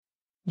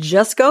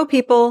Just go,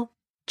 people.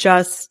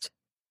 Just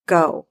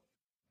go.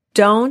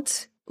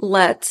 Don't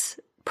let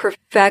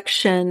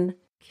perfection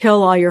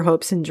kill all your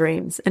hopes and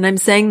dreams. And I'm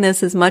saying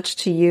this as much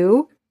to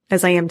you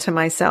as I am to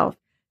myself.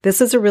 This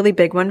is a really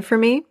big one for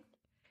me.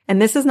 And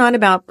this is not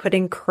about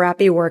putting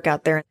crappy work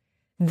out there.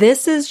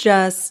 This is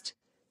just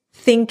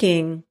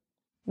thinking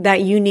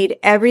that you need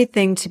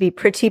everything to be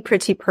pretty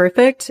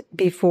perfect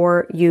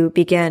before you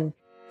begin.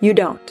 You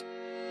don't.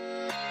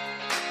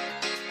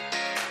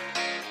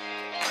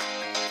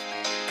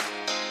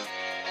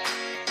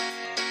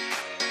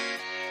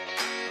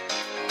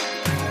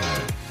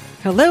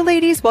 Hello,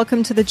 ladies.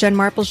 Welcome to the Jen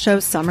Marple Show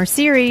Summer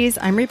Series.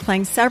 I'm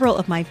replaying several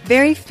of my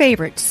very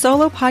favorite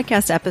solo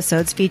podcast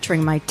episodes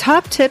featuring my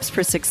top tips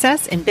for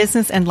success in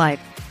business and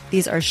life.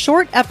 These are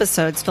short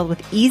episodes filled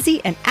with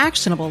easy and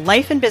actionable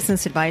life and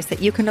business advice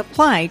that you can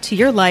apply to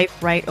your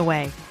life right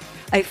away.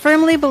 I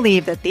firmly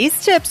believe that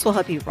these tips will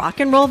help you rock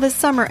and roll this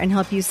summer and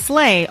help you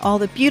slay all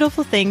the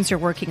beautiful things you're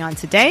working on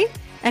today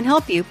and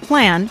help you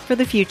plan for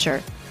the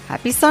future.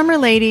 Happy summer,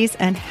 ladies,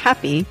 and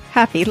happy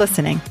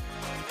listening.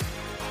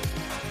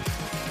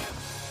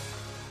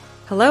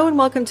 Hello and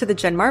welcome to the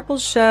Jen Marple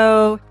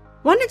Show.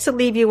 Wanted to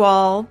leave you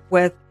all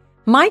with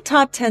my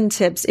top 10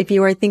 tips if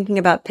you are thinking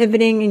about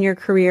pivoting in your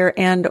career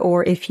and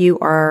or if you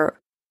are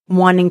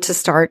wanting to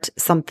start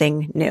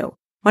something new.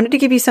 Wanted to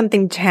give you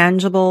something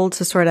tangible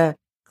to sort of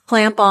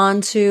clamp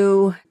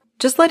onto.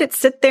 Just let it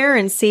sit there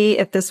and see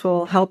if this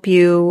will help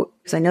you,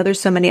 because I know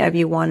there's so many of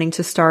you wanting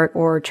to start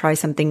or try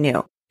something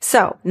new.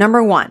 So,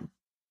 number 1,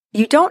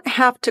 you don't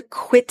have to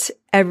quit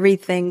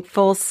everything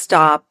full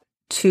stop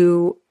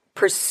to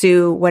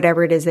pursue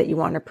whatever it is that you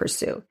want to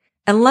pursue,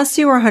 unless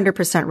you are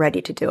 100%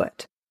 ready to do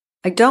it.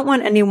 I don't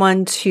want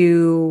anyone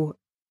to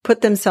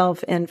put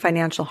themselves in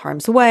financial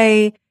harm's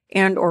way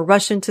and or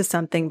rush into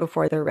something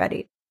before they're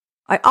ready.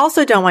 I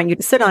also don't want you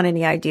to sit on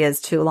any ideas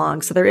too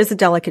long. So there is a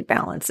delicate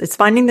balance. It's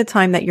finding the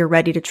time that you're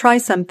ready to try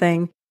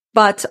something,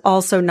 but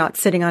also not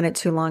sitting on it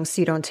too long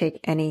so you don't take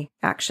any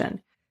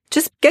action.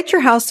 Just get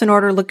your house in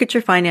order, look at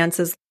your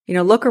finances,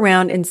 look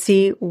around and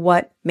see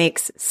what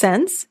makes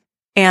sense,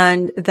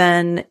 and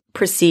then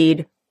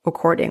proceed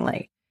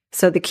accordingly.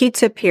 So the key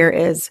tip here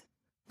is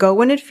go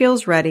when it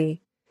feels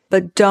ready,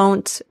 but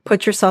don't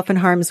put yourself in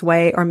harm's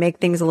way or make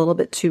things a little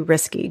bit too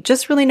risky.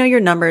 Just really know your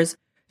numbers,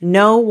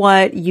 know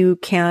what you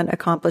can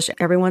accomplish.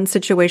 Everyone's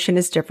situation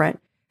is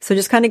different. So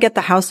just kind of get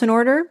the house in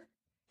order.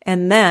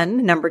 And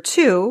then number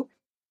 2,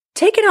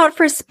 take it out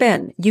for a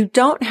spin. You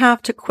don't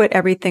have to quit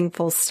everything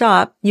full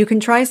stop. You can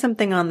try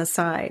something on the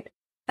side.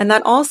 And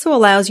that also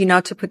allows you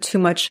not to put too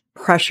much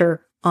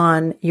pressure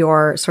on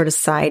your sort of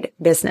side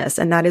business.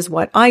 And that is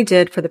what I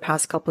did for the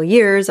past couple of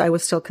years. I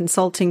was still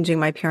consulting, doing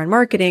my PR and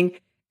marketing,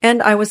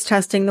 and I was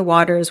testing the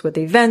waters with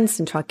events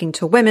and talking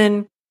to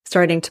women,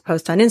 starting to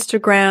post on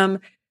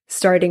Instagram,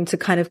 starting to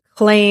kind of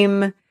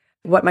claim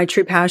what my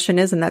true passion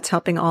is, and that's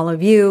helping all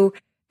of you.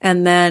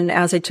 And then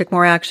as I took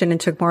more action,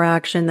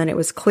 then it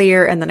was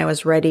clear, and then I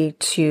was ready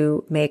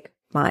to make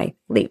my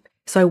leap.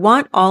 So I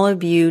want all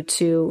of you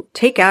to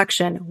take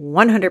action,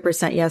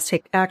 100%. Yes,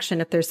 take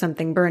action if there's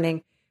something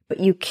burning. But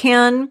you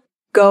can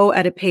go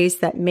at a pace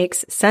that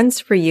makes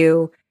sense for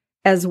you,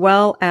 as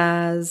well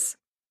as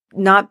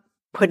not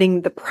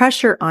putting the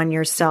pressure on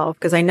yourself.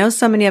 Because I know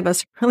so many of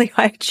us are really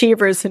high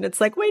achievers and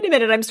it's like, wait a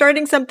minute, I'm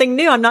starting something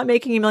new. I'm not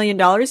making $1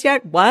 million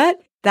yet. What?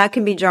 That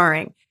can be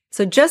jarring.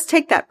 So just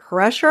take that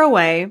pressure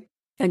away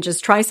and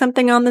just try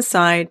something on the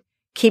side.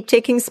 Keep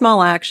taking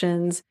small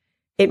actions.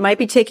 It might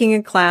be taking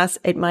a class.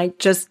 It might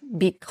just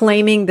be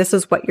claiming this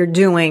is what you're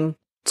doing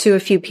to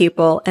a few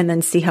people and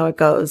then see how it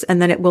goes.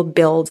 And then it will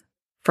build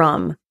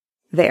from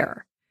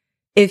there.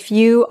 If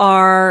you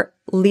are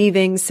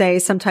leaving, say,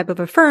 some type of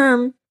a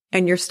firm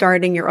and you're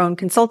starting your own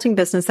consulting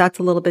business, that's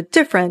a little bit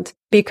different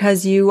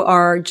because you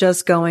are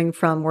just going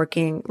from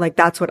working, like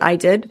that's what I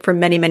did for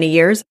many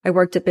years. I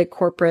worked at big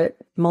corporate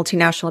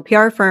multinational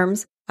PR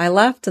firms. I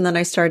left and then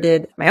I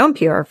started my own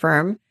PR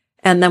firm.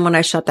 And then when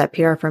I shut that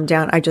PR firm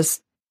down, I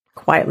just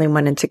quietly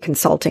went into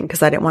consulting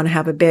because I didn't want to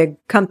have a big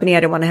company.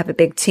 I didn't want to have a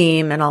big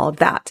team and all of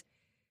that.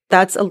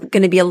 That's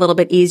going to be a little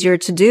bit easier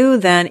to do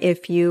than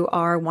if you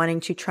are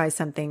wanting to try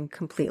something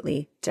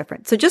completely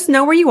different. So just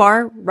know where you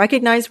are,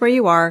 recognize where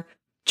you are,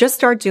 just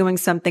start doing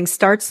something,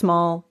 start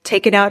small,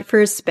 take it out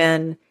for a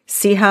spin,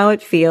 see how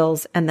it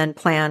feels, and then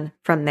plan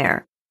from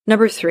there.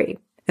 Number 3,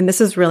 and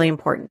this is really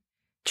important,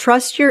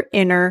 trust your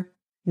inner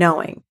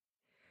knowing.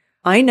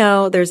 I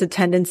know there's a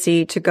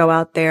tendency to go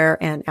out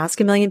there and ask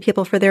a million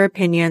people for their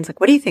opinions. Like,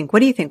 what do you think?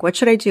 What do you think? What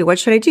should I do? What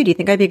should I do? Do you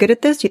think I'd be good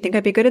at this? Do you think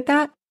I'd be good at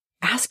that?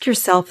 Ask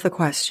yourself the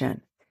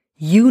question.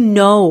 You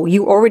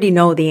already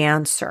know the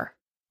answer.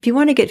 If you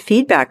want to get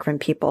feedback from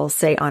people,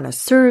 say on a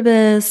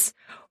service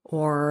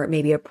or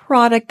maybe a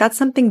product, that's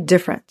something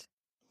different.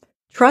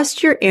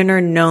 Trust your inner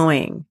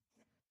knowing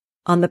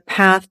on the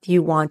path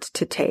you want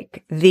to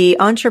take. The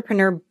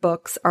entrepreneur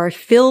books are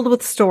filled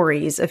with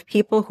stories of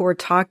people who were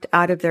talked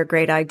out of their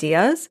great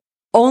ideas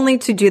only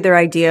to do their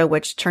idea,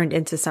 which turned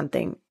into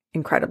something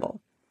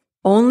incredible.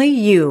 Only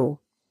you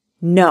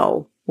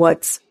know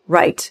what's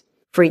right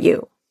for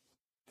you.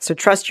 So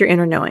trust your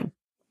inner knowing.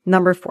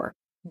 Number 4,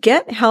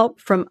 get help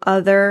from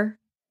other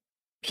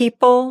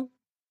people,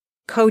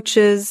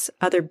 coaches,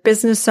 other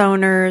business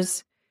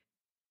owners.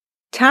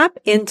 Tap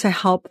into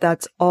help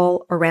that's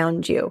all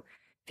around you.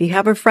 If you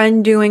have a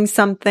friend doing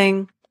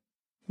something,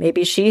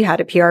 maybe she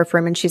had a PR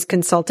firm and she's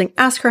consulting,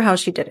 ask her how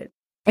she did it.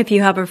 If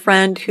you have a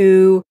friend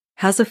who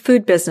has a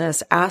food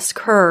business, ask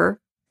her,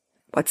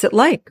 what's it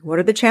like? What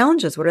are the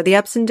challenges? What are the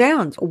ups and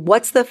downs?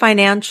 What's the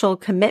financial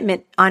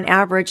commitment on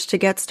average to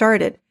get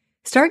started?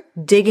 Start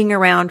digging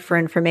around for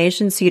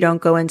information so you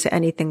don't go into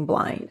anything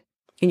blind.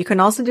 And you can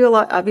also do a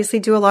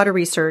lot of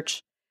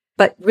research,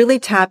 but really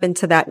tap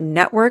into that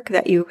network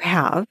that you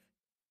have.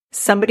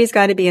 Somebody's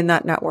got to be in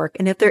that network.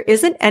 And if there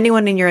isn't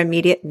anyone in your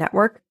immediate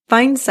network,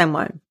 find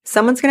someone.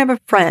 Someone's going to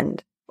have a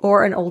friend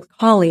or an old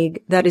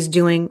colleague that is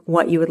doing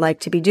what you would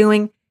like to be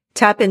doing.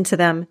 Tap into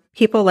them.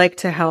 People like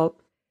to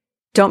help.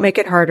 Don't make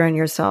it harder on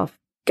yourself.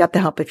 Get the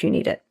help if you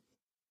need it.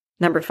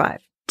 Number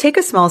 5, take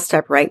a small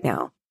step right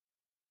now.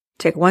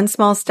 Take one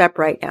small step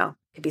right now.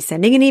 Could be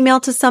sending an email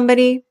to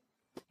somebody.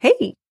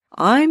 Hey,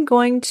 I'm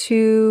going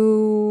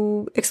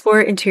to explore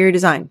interior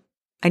design.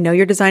 I know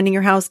you're designing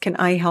your house. Can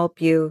I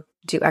help you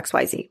do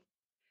XYZ?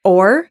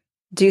 Or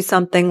do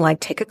something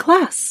like take a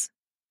class.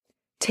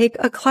 Take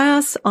a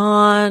class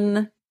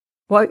on,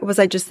 what was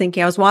I just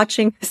thinking? I was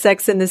watching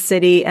Sex and the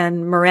City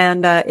and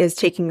Miranda is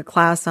taking a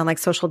class on like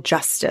social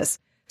justice.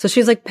 So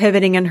she's like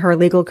pivoting in her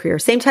legal career.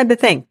 Same type of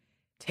thing.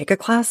 Take a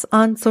class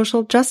on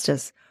social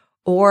justice.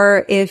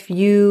 Or if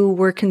you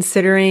were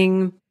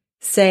considering,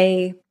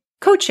 say,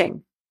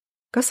 coaching,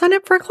 go sign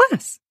up for a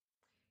class.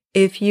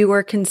 If you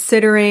were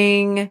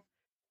considering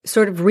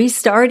sort of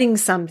restarting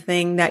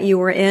something that you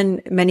were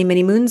in many,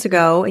 many moons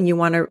ago and you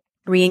want to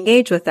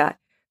re-engage with that,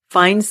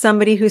 find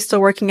somebody who's still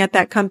working at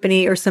that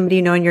company or somebody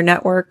you know in your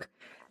network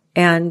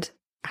and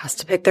ask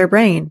to pick their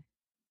brain.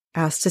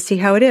 Ask to see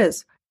how it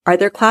is. Are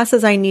there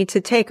classes I need to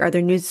take? Are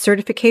there new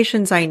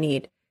certifications I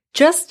need?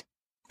 Just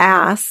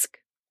ask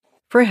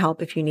for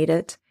help if you need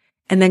it,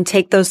 and then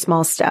take those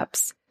small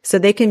steps. So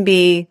they can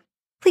be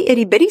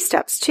itty bitty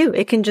steps too.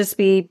 It can just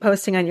be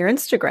posting on your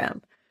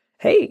Instagram.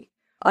 Hey,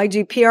 I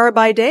do PR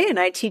by day and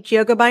I teach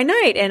yoga by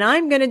night, and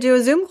I'm going to do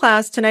a Zoom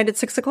class tonight at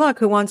 6:00.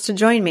 Who wants to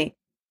join me?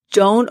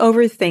 Don't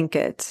overthink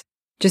it.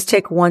 Just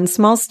take one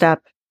small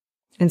step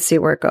and see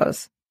where it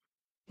goes.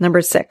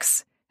 Number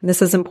 6, and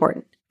this is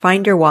important.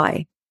 Find your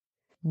why.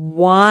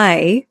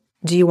 Why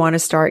do you want to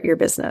start your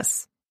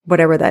business?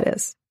 Whatever that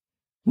is.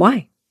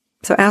 Why?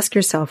 So ask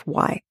yourself,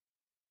 why?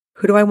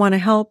 Who do I want to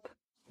help?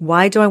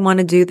 Why do I want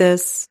to do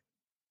this?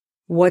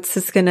 What's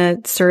this going to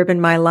serve in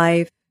my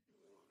life?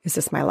 Is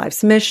this my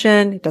life's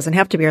mission? It doesn't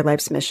have to be your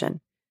life's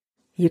mission.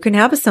 You can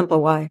have a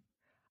simple why.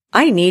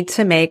 I need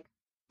to make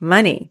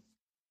money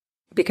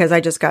because I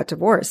just got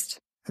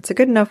divorced. That's a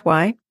good enough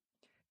why.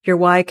 Your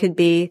why could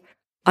be,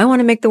 I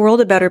want to make the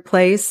world a better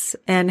place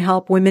and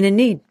help women in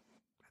need.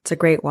 That's a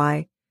great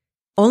why.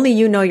 Only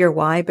you know your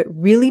why, but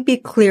really be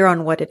clear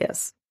on what it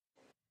is.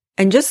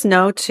 And just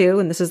know too,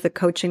 and this is the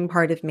coaching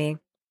part of me,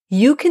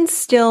 you can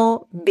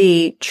still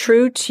be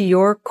true to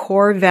your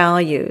core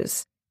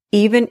values,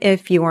 even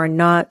if you are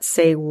not,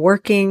 say,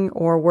 working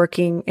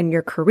in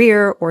your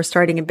career or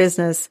starting a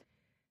business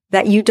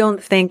that you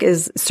don't think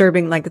is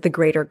serving like the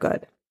greater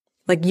good.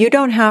 Like you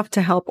don't have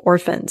to help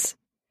orphans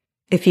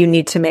if you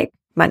need to make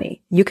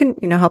money. You can,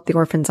 help the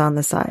orphans on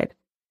the side,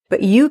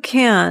 but you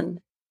can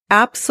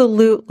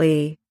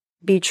absolutely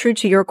be true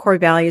to your core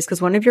values,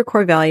 because one of your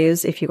core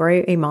values, if you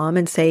are a mom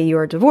and say you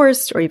are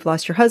divorced or you've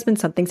lost your husband,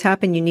 something's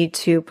happened, you need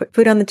to put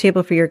food on the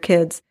table for your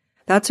kids.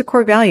 That's a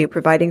core value,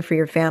 providing for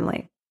your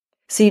family.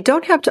 So you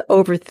don't have to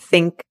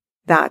overthink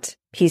that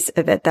piece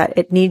of it, that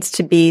it needs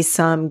to be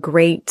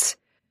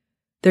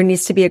there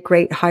needs to be a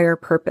great higher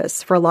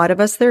purpose. For a lot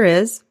of us, there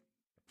is,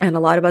 and a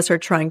lot of us are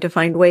trying to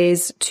find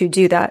ways to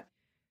do that.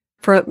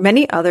 For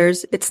many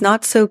others, it's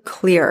not so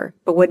clear,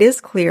 but what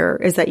is clear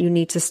is that you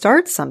need to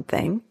start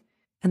something.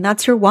 And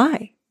that's your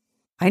why.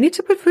 I need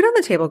to put food on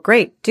the table.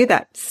 Great. Do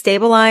that.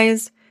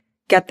 Stabilize,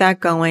 get that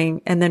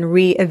going, and then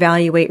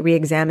reevaluate,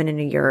 reexamine in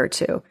a year or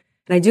two.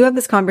 And I do have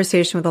this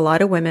conversation with a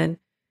lot of women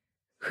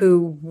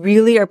who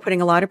really are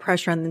putting a lot of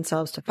pressure on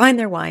themselves to find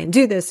their why and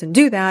do this and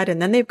do that. And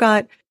then they've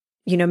got,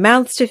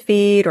 mouths to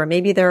feed, or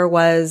maybe there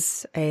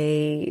was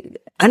a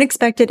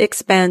unexpected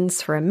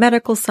expense for a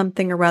medical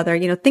something or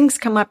other. Things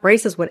come up,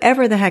 races,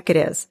 whatever the heck it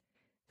is.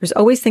 There's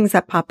always things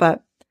that pop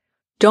up.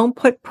 Don't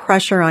put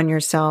pressure on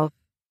yourself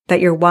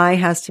that your why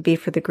has to be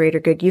for the greater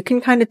good. You can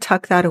kind of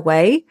tuck that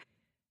away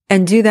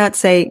and do that,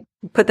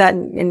 put that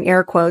in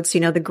air quotes,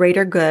 the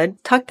greater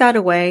good, tuck that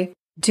away,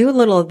 do a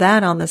little of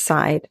that on the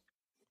side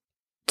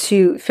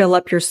to fill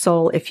up your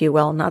soul, if you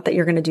will. Not that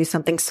you're going to do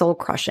something soul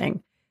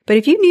crushing, but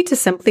if you need to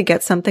simply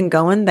get something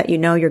going that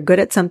you're good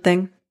at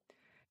something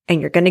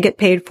and you're going to get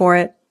paid for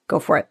it, go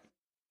for it.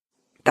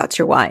 That's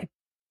your why.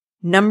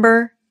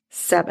 Number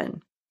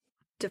 7,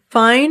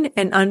 define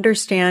and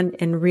understand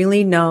and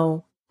really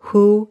know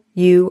who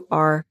you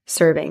are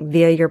serving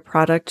via your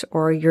product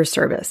or your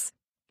service.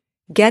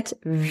 Get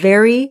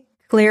very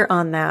clear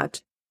on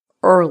that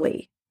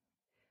early.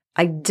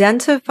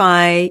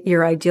 Identify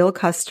your ideal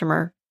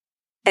customer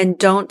and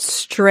don't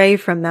stray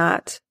from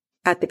that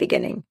at the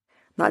beginning.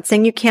 I'm not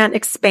saying you can't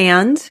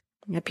expand.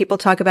 People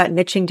talk about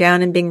niching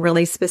down and being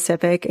really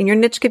specific, and your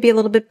niche could be a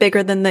little bit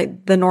bigger than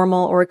the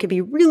normal, or it could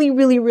be really,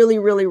 really, really,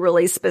 really,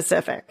 really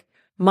specific.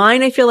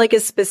 Mine, I feel like,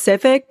 is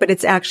specific, but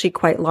it's actually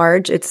quite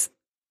large. It's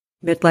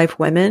midlife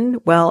women.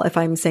 Well, if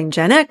I'm saying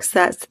Gen X,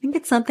 I think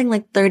it's something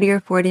like 30 or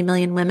 40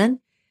 million women.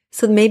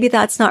 So maybe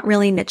that's not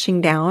really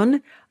niching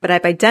down, but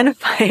I've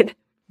identified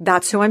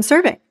that's who I'm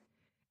serving.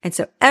 And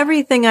so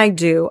everything I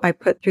do, I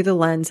put through the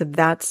lens of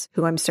that's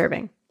who I'm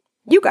serving.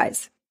 You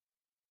guys.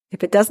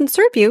 If it doesn't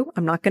serve you,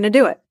 I'm not going to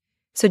do it.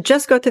 So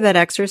just go through that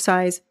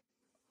exercise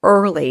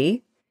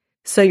early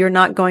so you're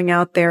not going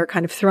out there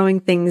kind of throwing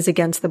things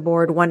against the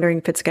board, wondering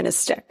if it's going to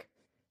stick.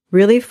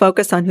 Really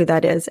focus on who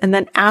that is and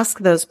then ask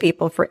those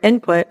people for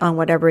input on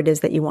whatever it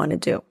is that you want to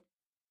do.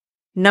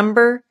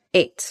 Number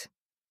 8,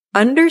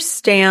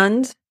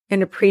 understand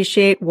and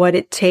appreciate what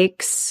it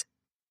takes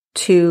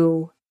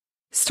to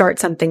start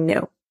something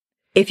new.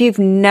 If you've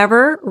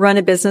never run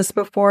a business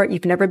before,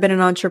 you've never been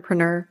an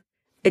entrepreneur,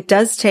 it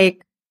does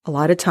take a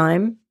lot of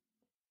time.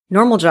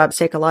 Normal jobs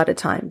take a lot of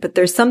time, but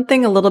there's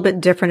something a little bit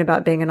different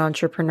about being an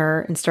entrepreneur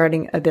and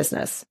starting a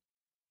business.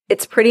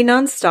 It's pretty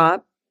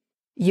nonstop.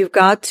 You've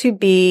got to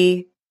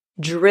be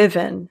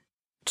driven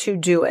to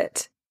do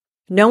it.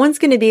 No one's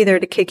going to be there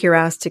to kick your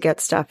ass to get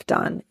stuff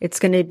done. It's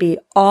going to be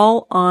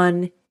all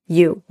on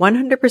you,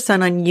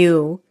 100% on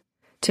you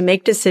to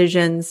make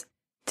decisions,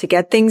 to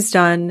get things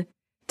done,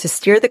 to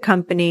steer the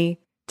company,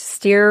 to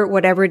steer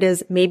whatever it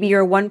is. Maybe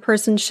you're a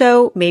one-person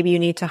show. Maybe you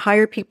need to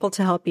hire people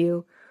to help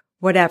you,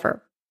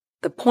 whatever.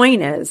 The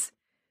point is,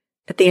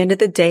 at the end of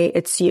the day,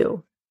 it's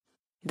you.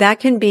 That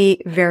can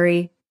be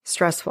very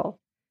stressful.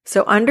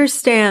 So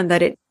understand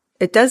that it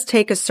does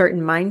take a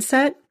certain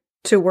mindset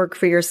to work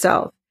for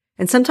yourself.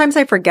 And sometimes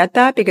I forget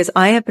that because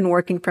I have been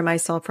working for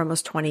myself for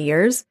almost 20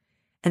 years.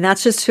 And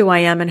that's just who I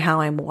am and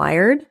how I'm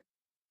wired.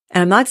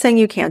 And I'm not saying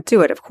you can't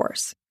do it, of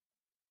course.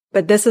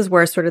 But this is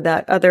where sort of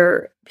that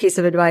other piece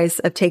of advice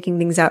of taking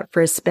things out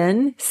for a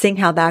spin, seeing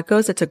how that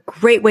goes. It's a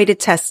great way to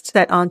test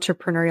that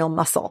entrepreneurial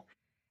muscle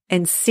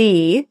and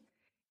see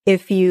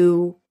if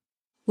you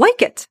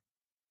like it.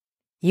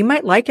 You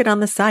might like it on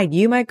the side.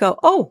 You might go,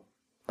 oh,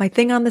 my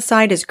thing on the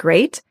side is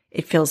great.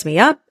 It fills me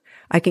up.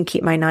 I can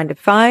keep my 9 to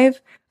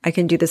 5. I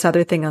can do this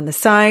other thing on the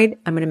side.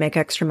 I'm going to make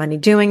extra money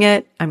doing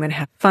it. I'm going to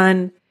have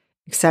fun,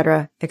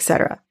 etc.,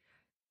 etc.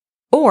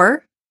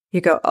 Or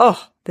you go,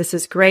 oh, this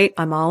is great.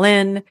 I'm all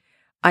in.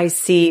 I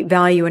see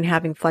value in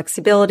having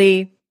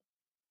flexibility,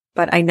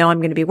 but I know I'm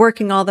going to be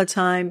working all the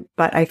time,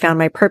 but I found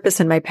my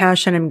purpose and my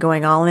passion. I'm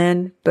going all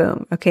in.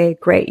 Boom. Okay,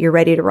 great. You're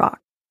ready to rock.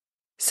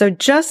 So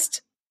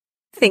just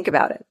think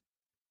about it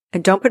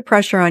and don't put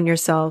pressure on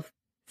yourself.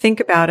 Think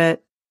about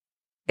it.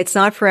 It's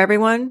not for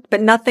everyone,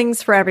 but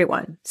nothing's for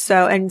everyone.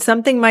 So, and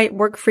something might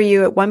work for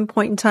you at one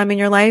point in time in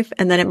your life,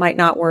 and then it might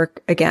not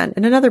work again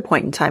at another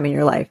point in time in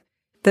your life.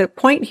 The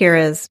point here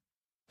is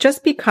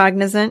just be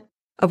cognizant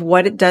of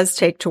what it does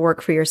take to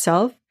work for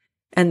yourself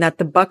and that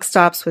the buck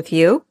stops with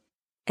you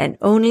and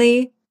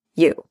only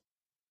you.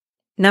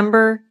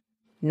 Number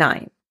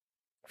 9,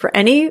 for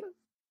any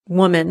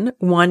woman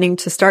wanting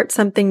to start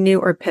something new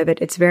or pivot,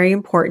 it's very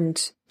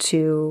important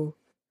to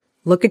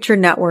look at your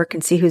network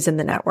and see who's in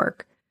the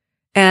network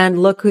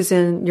and look who's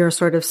in your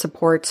sort of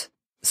support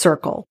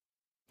circle.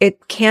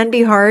 It can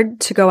be hard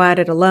to go at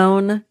it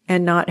alone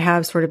and not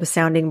have sort of a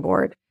sounding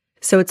board.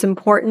 So it's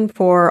important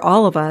for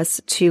all of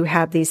us to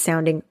have these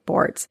sounding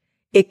boards.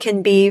 It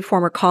can be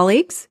former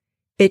colleagues.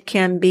 It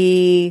can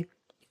be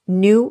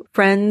new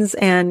friends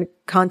and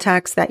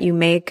contacts that you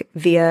make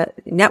via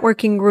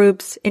networking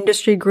groups,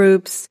 industry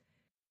groups.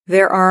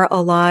 There are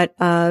a lot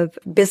of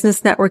business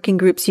networking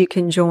groups you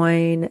can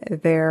join.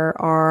 There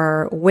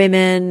are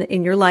women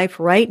in your life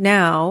right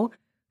now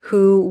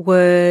who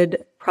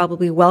would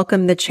probably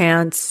welcome the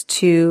chance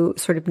to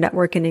sort of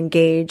network and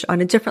engage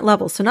on a different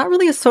level. So not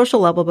really a social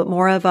level, but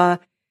more of a,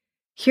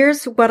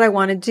 here's what I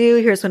want to do.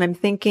 Here's what I'm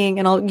thinking.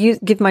 And I'll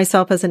give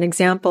myself as an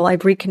example.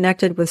 I've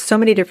reconnected with so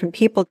many different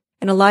people.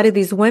 And a lot of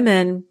these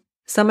women,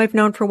 some I've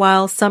known for a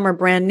while, some are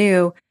brand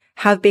new,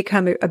 have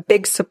become a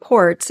big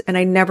support. And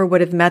I never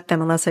would have met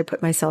them unless I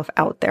put myself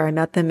out there. I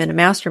met them in a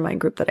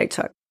mastermind group that I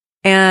took.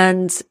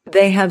 And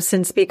they have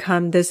since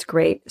become this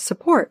great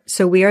support.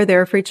 So we are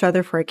there for each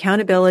other for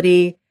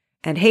accountability.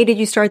 And hey, did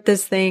you start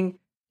this thing?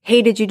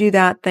 Hey, did you do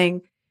that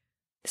thing?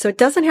 So it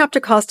doesn't have to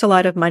cost a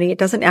lot of money. It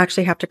doesn't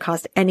actually have to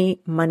cost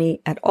any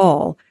money at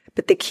all.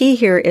 But the key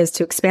here is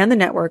to expand the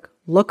network,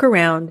 look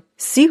around,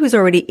 see who's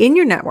already in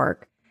your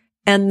network,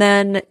 and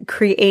then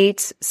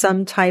create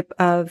some type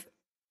of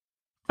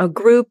a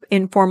group,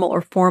 informal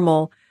or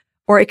formal,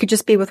 or it could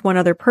just be with one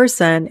other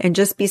person and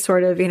just be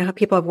sort of, how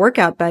people have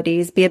workout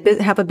buddies,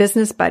 have a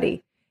business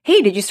buddy.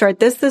 Hey, did you start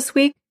this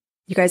week?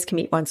 You guys can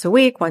meet once a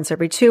week, once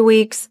every 2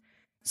 weeks.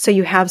 So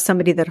you have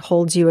somebody that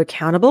holds you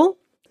accountable.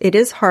 It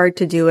is hard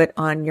to do it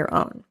on your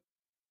own.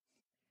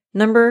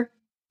 Number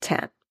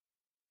 10,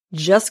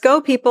 just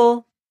go,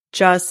 people.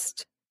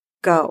 Just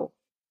go.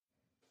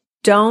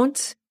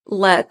 Don't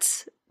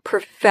let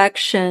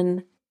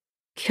perfection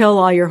kill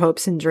all your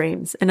hopes and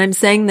dreams. And I'm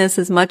saying this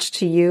as much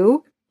to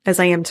you as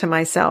I am to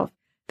myself.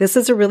 This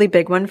is a really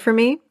big one for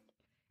me.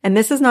 And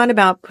this is not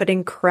about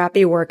putting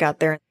crappy work out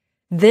there.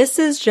 This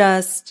is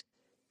just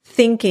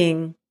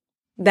thinking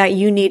that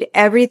you need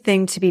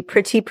everything to be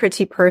pretty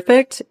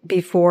perfect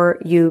before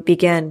you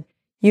begin.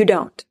 You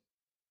don't.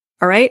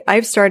 All right.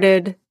 I've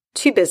started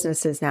 2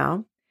 businesses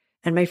now.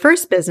 And my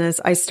first business,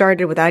 I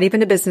started without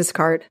even a business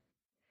card.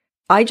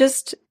 I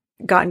just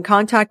got in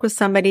contact with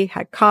somebody,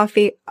 had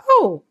coffee.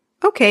 Oh,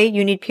 okay.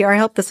 You need PR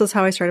help. This is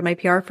how I started my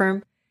PR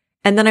firm.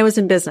 And then I was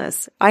in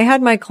business. I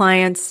had my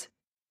clients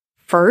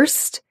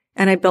first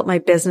and I built my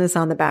business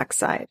on the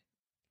backside.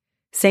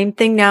 Same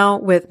thing now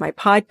with my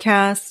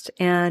podcast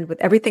and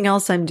with everything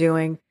else I'm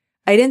doing.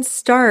 I didn't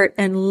start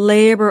and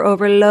labor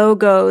over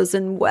logos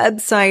and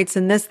websites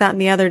and this, that,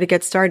 and the other to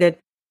get started.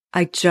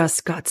 I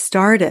just got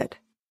started.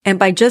 And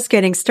by just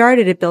getting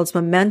started, it builds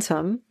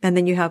momentum. And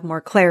then you have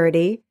more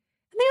clarity.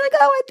 And then you're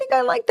like, oh, I think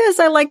I like this.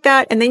 I like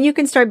that. And then you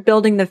can start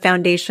building the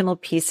foundational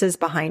pieces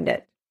behind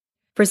it.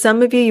 For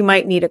some of you, you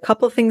might need a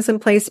couple things in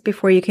place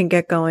before you can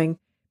get going.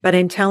 But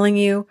I'm telling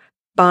you,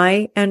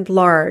 by and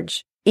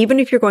large, even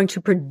if you're going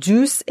to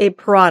produce a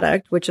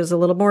product, which is a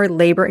little more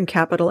labor and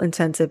capital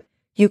intensive,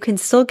 you can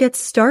still get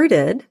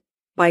started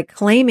by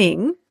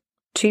claiming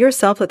to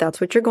yourself that that's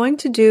what you're going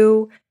to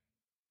do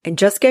and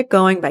just get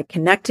going by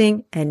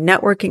connecting and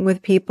networking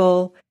with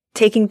people,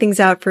 taking things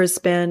out for a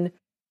spin,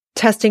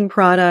 testing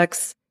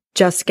products,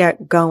 just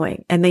get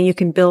going. And then you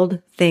can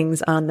build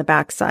things on the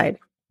backside.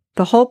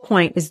 The whole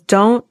point is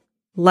don't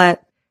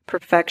let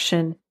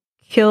perfection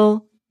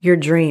kill your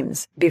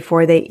dreams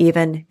before they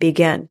even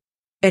begin.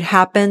 It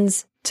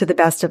happens to the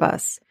best of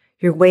us.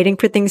 You're waiting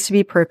for things to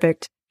be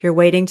perfect. You're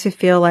waiting to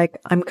feel like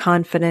I'm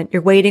confident.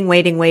 You're waiting,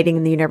 and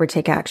then you never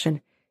take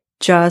action.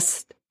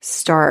 Just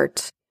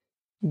start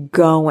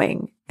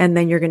going. And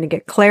then you're going to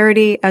get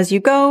clarity as you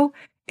go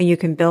and you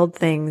can build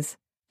things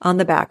on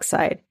the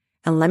backside.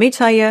 And let me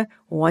tell you,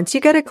 once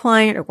you get a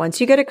client or once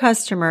you get a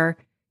customer,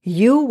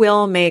 you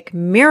will make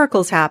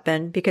miracles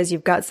happen because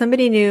you've got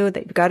somebody new,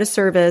 that you've got a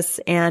service,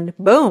 and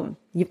boom,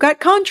 you've got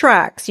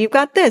contracts, you've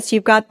got this,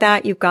 you've got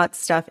that, you've got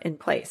stuff in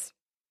place.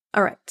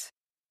 All right.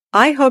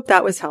 I hope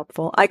that was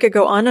helpful. I could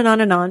go on and on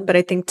and on, but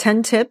I think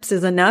 10 tips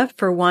is enough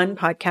for one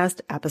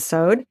podcast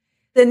episode.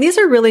 And these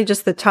are really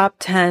just the top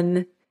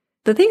 10,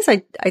 the things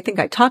I think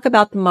I talk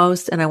about the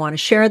most and I want to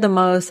share the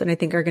most and I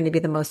think are going to be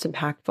the most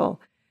impactful.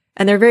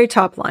 And they're very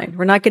top line.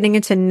 We're not getting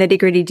into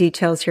nitty-gritty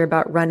details here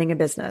about running a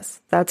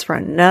business. That's for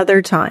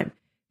another time.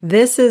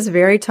 This is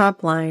very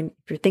top line.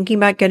 If you're thinking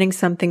about getting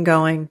something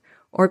going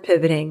or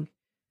pivoting,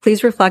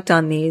 please reflect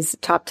on these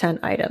top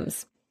 10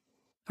 items.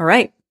 All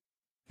right.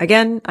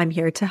 Again, I'm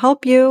here to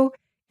help you.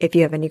 If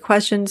you have any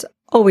questions,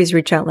 always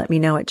reach out. Let me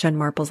know at Jen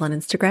Marples on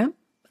Instagram.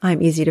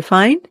 I'm easy to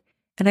find,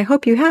 and I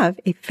hope you have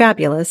a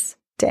fabulous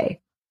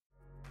day.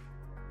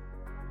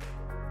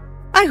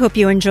 I hope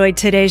you enjoyed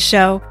today's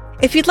show.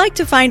 If you'd like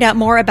to find out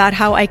more about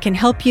how I can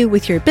help you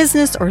with your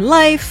business or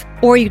life,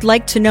 or you'd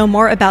like to know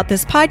more about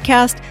this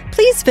podcast,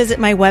 please visit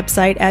my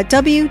website at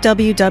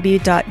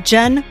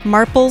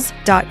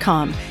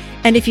www.jenmarples.com.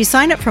 And if you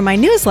sign up for my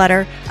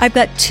newsletter, I've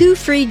got 2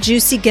 free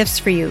juicy gifts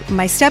for you.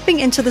 My Stepping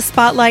into the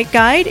Spotlight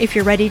guide, if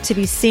you're ready to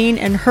be seen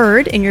and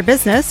heard in your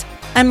business,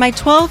 and my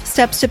 12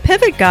 Steps to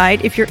Pivot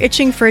guide, if you're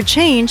itching for a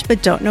change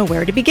but don't know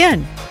where to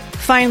begin.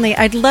 Finally,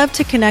 I'd love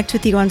to connect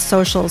with you on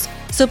socials,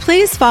 so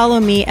please follow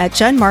me at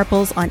Jen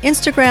Marples on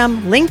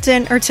Instagram,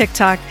 LinkedIn, or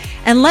TikTok,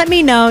 and let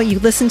me know you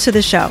listen to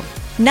the show.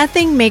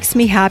 Nothing makes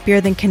me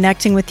happier than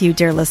connecting with you,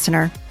 dear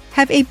listener.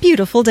 Have a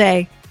beautiful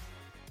day.